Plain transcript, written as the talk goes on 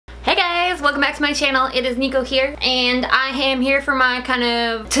guys, welcome back to my channel. It is Nico here, and I am here for my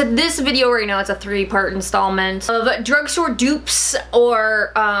to this video right now. It's a 3-part installment of drugstore dupes,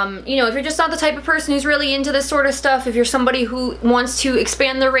 or you know, if you're just not the type of person who's really into this sort of stuff, if you're somebody who wants to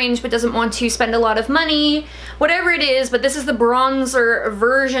expand their range but doesn't want to spend a lot of money, whatever it is, but this is the bronzer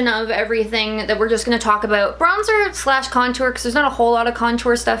version of everything that we're just going to talk about. Bronzer slash contour, because there's not a whole lot of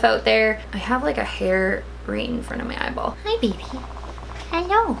contour stuff out there. I have like a hair right in front of my eyeball. Hi baby.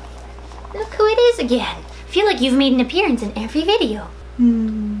 Hello. Look who it is again. I feel like you've made an appearance in every video.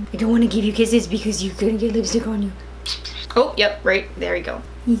 I don't want to give you kisses because you're gonna get lipstick on you. Oh, yep, right. There you go.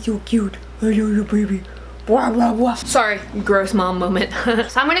 He's so cute. I love you, baby. Blah, blah, blah. Sorry, gross mom moment.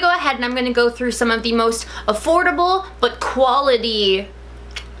 So I'm gonna go ahead and I'm gonna go through some of the most affordable but quality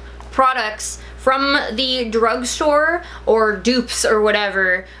products from the drugstore or dupes or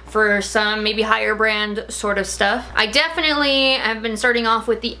whatever for some maybe higher brand sort of stuff. I definitely have been starting off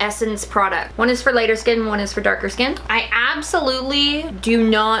with the Essence product. One is for lighter skin, one is for darker skin. I absolutely do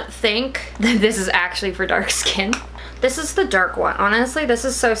not think that this is actually for dark skin. This is the dark one. Honestly, this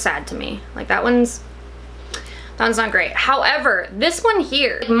is so sad to me. Like that one's not great. However, this one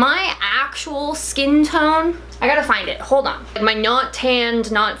here, my actual skin tone, I gotta find it, hold on. My not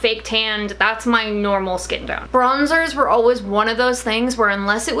tanned, not fake tanned, that's my normal skin tone. Bronzers were always one of those things where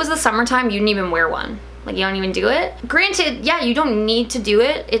unless it was the summertime, you didn't even wear one. Like, you don't even do it. Granted, yeah, you don't need to do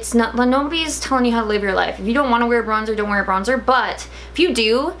it. It's not, nobody's telling you how to live your life. If you don't want to wear bronzer, don't wear a bronzer. But if you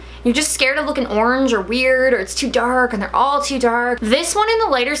do, you're just scared of looking orange or weird, or it's too dark and they're all too dark. This one in the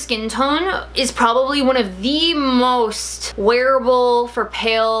lighter skin tone is probably one of the most wearable for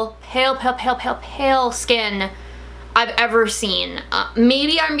pale skin I've ever seen.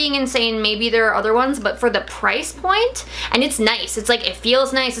 Maybe I'm being insane, maybe there are other ones, but for the price point, and it's nice. It's like, it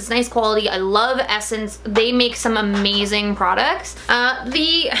feels nice, it's nice quality. I love Essence. They make some amazing products.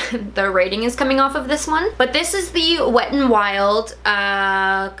 The rating is coming off of this one, but this is the Wet n Wild,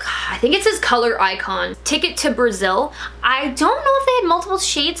 I think it says Color Icon. Ticket to Brazil. I don't know if they had multiple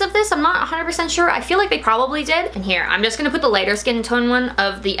shades of this. I'm not 100% sure. I feel like they probably did. And here, I'm just gonna put the lighter skin tone one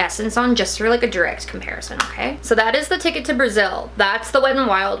of the Essence on just for like a direct comparison, okay? So that is the Ticket to Brazil. That's the Wet n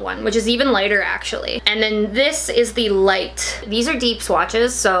Wild one, which is even lighter actually. And then this is the light. These are deep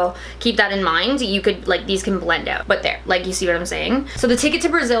swatches, so keep that in mind. You could, like, these can blend out, but there, like, you see what I'm saying? So the Ticket to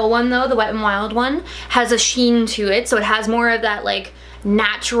Brazil one though, the Wet n Wild one, has a sheen to it, so it has more of that like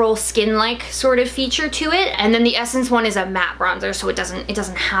natural skin-like sort of feature to it. And then the Essence one is a matte bronzer, so it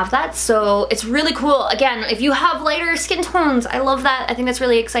doesn't have that. So it's really cool. Again, if you have lighter skin tones, I love that. I think that's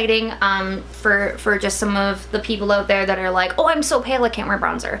really exciting for just some of the people out there that are like, oh, I'm so pale I can't wear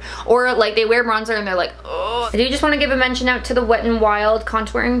bronzer, or like they wear bronzer and they're like, oh. I do just want to give a mention out to the Wet n Wild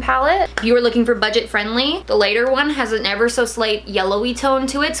contouring palette. If you are looking for budget friendly, the lighter one has an ever so slight yellowy tone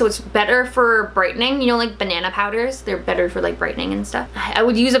to it, so it's better for brightening. You know, like banana powders, they're better for like brightening and stuff. I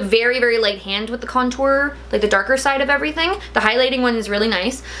would use a very, very light hand with the contour, like the darker side of everything. The highlighting one is really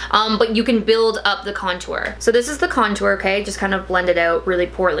nice, but you can build up the contour. So this is the contour, okay? Just kind of blend it out really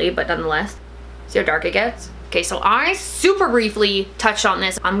poorly, but nonetheless. See how dark it gets? Okay, so I super briefly touched on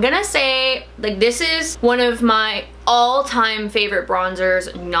this. I'm gonna say, like, this is one of my all-time favorite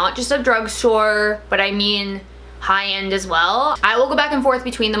bronzers, not just a drugstore, but I mean high-end as well. I will go back and forth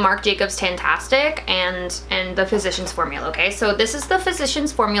between the Marc Jacobs Tantastic and the Physicians Formula, okay? So this is the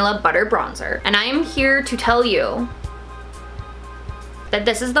Physicians Formula Butter Bronzer, and I am here to tell you that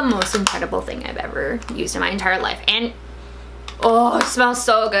this is the most incredible thing I've ever used in my entire life. And oh, it smells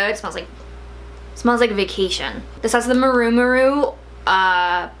so good. It smells like vacation. This has the Maru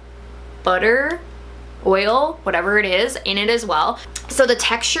butter, oil, whatever it is, in it as well. So the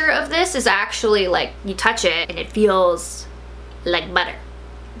texture of this is actually like, you touch it and it feels like butter.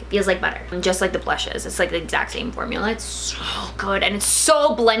 It feels like butter. And just like the blushes, it's like the exact same formula. It's so good and it's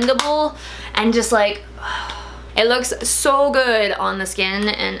so blendable and just like, it looks so good on the skin,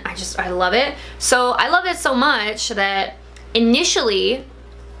 and I love it. So I love it so much that initially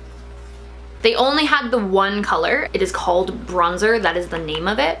they only had the one color. It is called bronzer, that is the name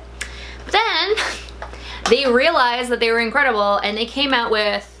of it. But then they realized that they were incredible and they came out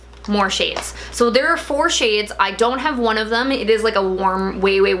with more shades. So there are 4 shades. I don't have one of them. It is like a warm,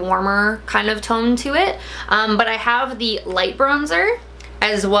 way warmer kind of tone to it. But I have the light bronzer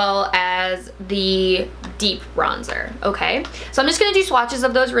as well as the deep bronzer, okay? So I'm just gonna do swatches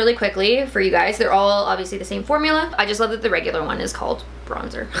of those really quickly for you guys. They're all obviously the same formula. I just love that the regular one is called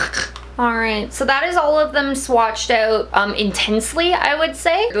bronzer. All right, so that is all of them swatched out intensely, I would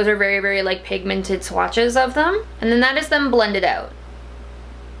say. Those are very, very like pigmented swatches of them. And then that is them blended out.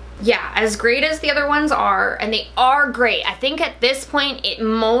 yeah, as great as the other ones are, and they are great, I think at this point it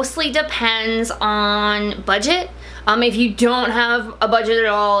mostly depends on budget. If you don't have a budget at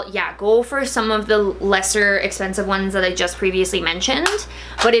all, yeah, go for some of the lesser expensive ones that I just previously mentioned.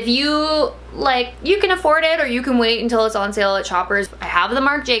 But if you, like, you can afford it or you can wait until it's on sale at Shoppers. I have the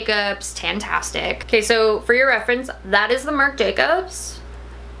Marc Jacobs, fantastic. Okay, so for your reference, that is the Marc Jacobs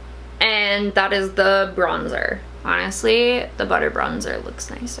and that is the bronzer. Honestly, the butter bronzer looks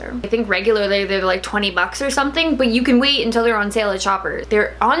nicer. I think regularly they're like 20 bucks or something, but you can wait until they're on sale at Shoppers.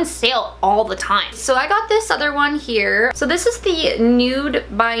 They're on sale all the time. So I got this other one here. So this is the Nude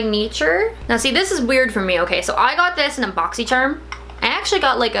by Nature. Now see, this is weird for me. Okay, so I got this in a BoxyCharm. I actually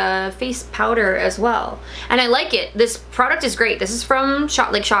got like a face powder as well. And I like it. This product is great. This is from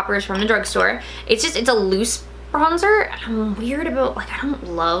Shoppers, from the drugstore. It's just, it's a loose bronzer. I'm weird about, like, I don't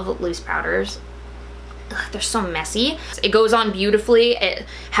love loose powders. Ugh, they're so messy. It goes on beautifully. It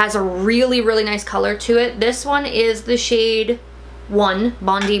has a really, really nice color to it. This one is the shade 1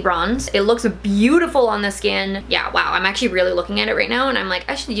 Bondi Bronze. It looks beautiful on the skin. Yeah, wow, I'm actually really looking at it right now and I'm like,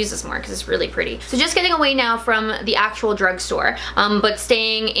 I should use this more because it's really pretty. So just getting away now from the actual drugstore, but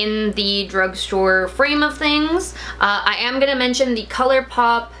staying in the drugstore frame of things, I am gonna mention the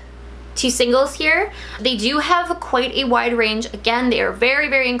Colourpop 2 singles here. They do have quite a wide range. Again, they are very,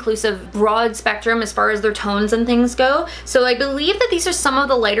 very inclusive, broad spectrum as far as their tones and things go. So I believe that these are some of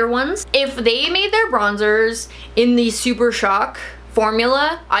the lighter ones. If they made their bronzers in the Super Shock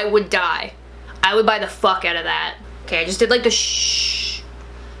formula, I would die. I would buy the fuck out of that. Okay, I just did like the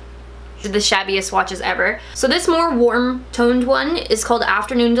shabbiest swatches ever. So this more warm toned one is called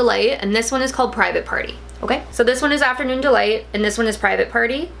Afternoon Delight and this one is called Private Party. Okay, so this one is Afternoon Delight and this one is Private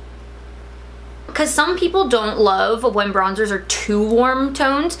Party. Because some people don't love when bronzers are too warm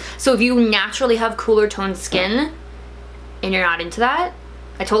toned. So if you naturally have cooler toned skin and you're not into that,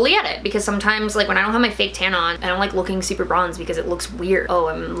 I totally get it. Because sometimes, like when I don't have my fake tan on, I don't like looking super bronze because it looks weird. Oh,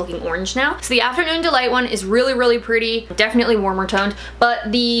 I'm looking orange now. So the Afternoon Delight one is really, really pretty. Definitely warmer toned.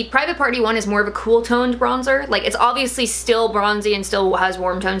 But the Private Party one is more of a cool toned bronzer. Like it's obviously still bronzy and still has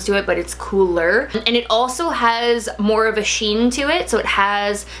warm tones to it, but it's cooler. And it also has more of a sheen to it. So it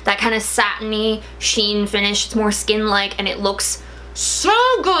has that kind of satiny sheen finish. It's more skin-like and it looks so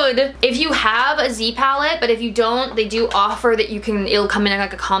good. If you have a Z palette, but if you don't, they do offer that you can, it'll come in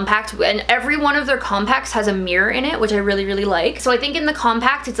like a compact, and every one of their compacts has a mirror in it, which I really, really like. So I think in the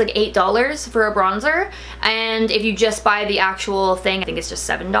compact it's like $8 for a bronzer, and if you just buy the actual thing, I think it's just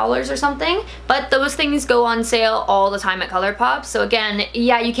 $7 or something. But those things go on sale all the time at Colourpop. So again,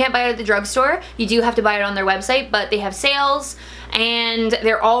 yeah, you can't buy it at the drugstore. You do have to buy it on their website, but they have sales and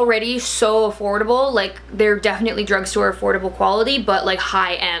they're already so affordable. Like they're definitely drugstore affordable quality, but like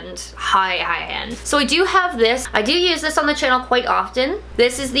high end, high end. So I do have this. I do use this on the channel quite often.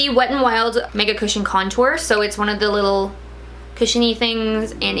 This is the Wet n Wild Mega Cushion Contour. So it's one of the little cushiony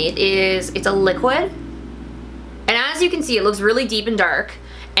things and it's a liquid. And as you can see, it looks really deep and dark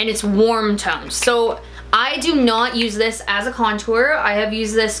and it's warm toned. So I do not use this as a contour. I have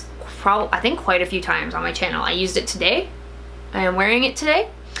used this I think quite a few times on my channel. I used it today. I am wearing it today.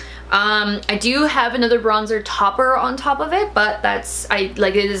 I do have another bronzer topper on top of it, but that's, it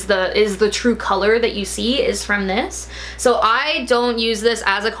is the true color that you see is from this. So I don't use this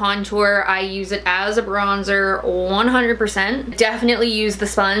as a contour. I use it as a bronzer 100%. Definitely use the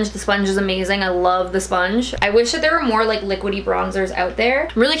sponge. The sponge is amazing. I love the sponge. I wish that there were more like liquidy bronzers out there.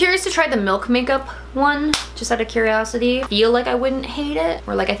 I'm really curious to try the Milk Makeup one, just out of curiosity. Feel like I wouldn't hate it.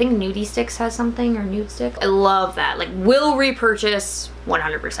 Or like I think Nudie Sticks has something, or Nude Stick. I love that. Like will repurchase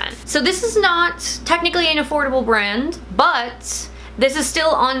 100%. So this is not technically an affordable brand, but this is still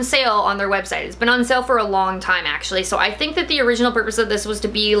on sale on their website. It's been on sale for a long time actually. So I think that the original purpose of this was to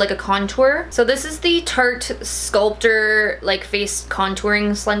be like a contour. So this is the Tarte Sculptor like face contouring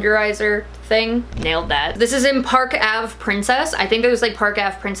slenderizer thing. Nailed that. This is in Park Ave Princess. I think there's like Park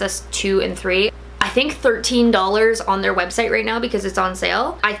Ave Princess 2 and 3. I think $13 on their website right now because it's on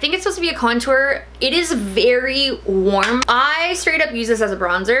sale. I think it's supposed to be a contour. It is very warm. I straight up use this as a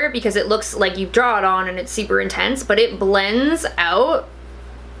bronzer because it looks like you draw it on and it's super intense, but it blends out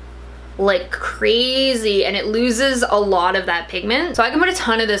like crazy and it loses a lot of that pigment. So I can put a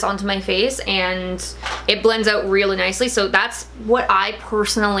ton of this onto my face and it blends out really nicely. So that's what I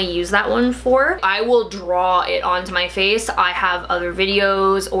personally use that one for. I will draw it onto my face. I have other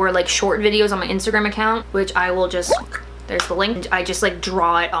videos or like short videos on my Instagram account, which I will just, there's the link. I just like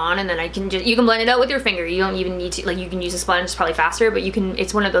draw it on and then I can just, you can blend it out with your finger. You don't even need to, like you can use a sponge, it's probably faster, but you can,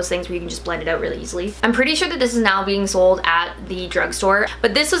 it's one of those things where you can just blend it out really easily. I'm pretty sure that this is now being sold at the drugstore,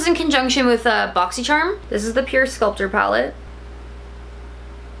 but this was in conjunction with BoxyCharm. This is the Pure Sculptor palette.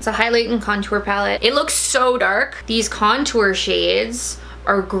 It's a highlight and contour palette. It looks so dark. These contour shades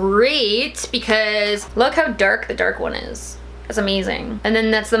are great because look how dark the dark one is. That's amazing. And then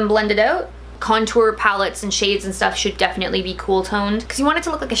that's them blended out. Contour palettes and shades and stuff should definitely be cool toned because you want it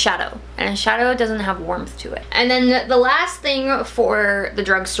to look like a shadow, and a shadow doesn't have warmth to it. And then the last thing for the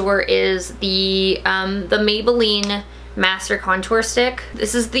drugstore is the Maybelline Master Contour Stick.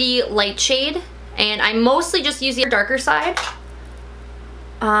 This is the light shade, and I mostly just use the darker side.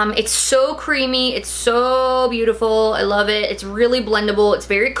 It's so creamy, it's so beautiful, I love it. It's really blendable, it's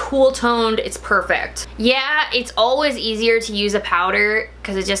very cool toned, it's perfect. Yeah, it's always easier to use a powder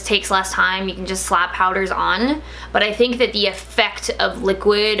because it just takes less time, you can just slap powders on, but I think that the effect of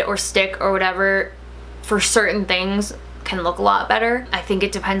liquid or stick or whatever for certain things can look a lot better. I think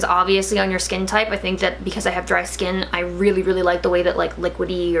it depends obviously on your skin type. I think that because I have dry skin, I really like the way that like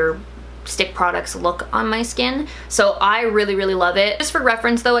liquidy or stick products look on my skin, so I really love it. Just for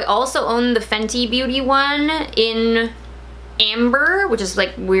reference though, I also own the Fenty Beauty one in amber, which is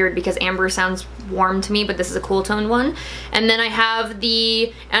like weird because amber sounds warm to me, but this is a cool toned one. And then I have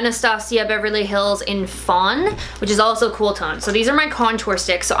the Anastasia Beverly Hills in fawn, which is also cool toned. So these are my contour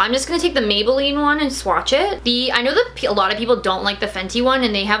sticks. So I'm just gonna take the Maybelline one and swatch it. I know that a lot of people don't like the Fenty one,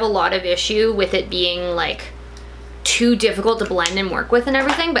 and they have a lot of issue with it being like too difficult to blend and work with and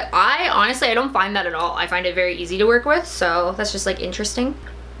everything, but honestly I don't find that at all. I find it very easy to work with, so that's just like interesting.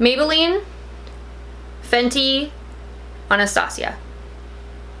 Maybelline, Fenty, Anastasia.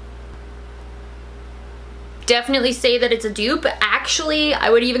 Definitely say that it's a dupe. Actually, I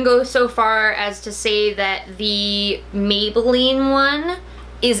would even go so far as to say that the Maybelline one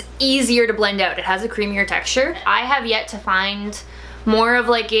is easier to blend out. It has a creamier texture. I have yet to find more of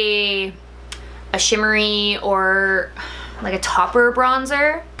like a shimmery or like a topper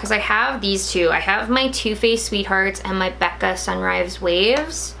bronzer, because I have these two. I have my Too Faced Sweethearts and my Becca Sunrise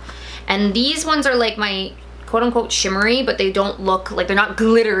Waves, and these ones are like my quote-unquote shimmery, but they don't look like, they're not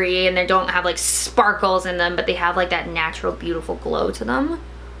glittery and they don't have like sparkles in them, but they have like that natural beautiful glow to them.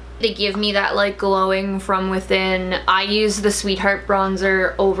 They give me that like glowing from within. I use the Sweetheart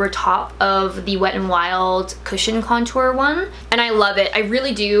bronzer over top of the Wet n Wild cushion contour one, and I love it. I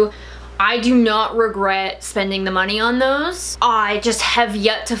really do. I do not regret spending the money on those. I just have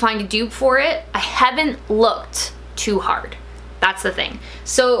yet to find a dupe for it. I haven't looked too hard. That's the thing.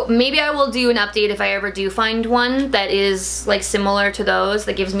 So maybe I will do an update if I ever do find one that is like similar to those,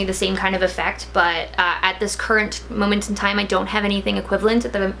 that gives me the same kind of effect, but at this current moment in time I don't have anything equivalent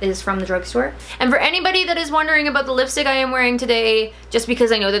that is from the drugstore. And for anybody that is wondering about the lipstick I am wearing today, just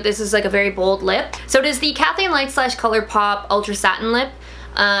because I know that this is like a very bold lip, so it is the Kathleen Light / Colourpop Ultra Satin Lip.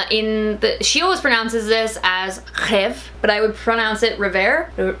 She always pronounces this as rêve, but I would pronounce it revers,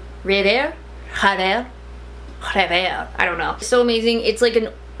 revers, revers, revers. I don't know. It's so amazing. It's like an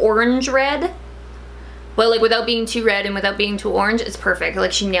orange red, but like without being too red and without being too orange. It's perfect.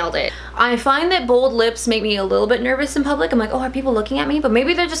 Like she nailed it. I find that bold lips make me a little bit nervous in public. I'm like, oh, are people looking at me? But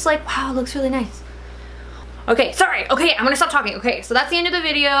maybe they're just like, wow, it looks really nice. Okay, sorry. Okay, I'm gonna stop talking. Okay, so that's the end of the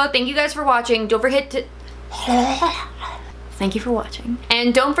video. Thank you guys for watching. Don't forget to thank you for watching.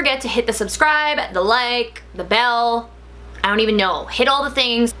 And don't forget to hit the subscribe, the like, the bell. I don't even know. Hit all the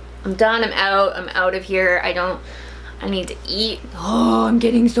things. I'm done. I'm out of here. I need to eat. Oh, I'm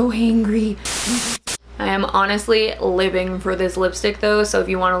getting so hangry. I am honestly living for this lipstick though, so if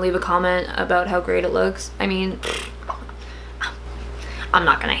you want to leave a comment about how great it looks, I mean, I'm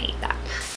not gonna hate that.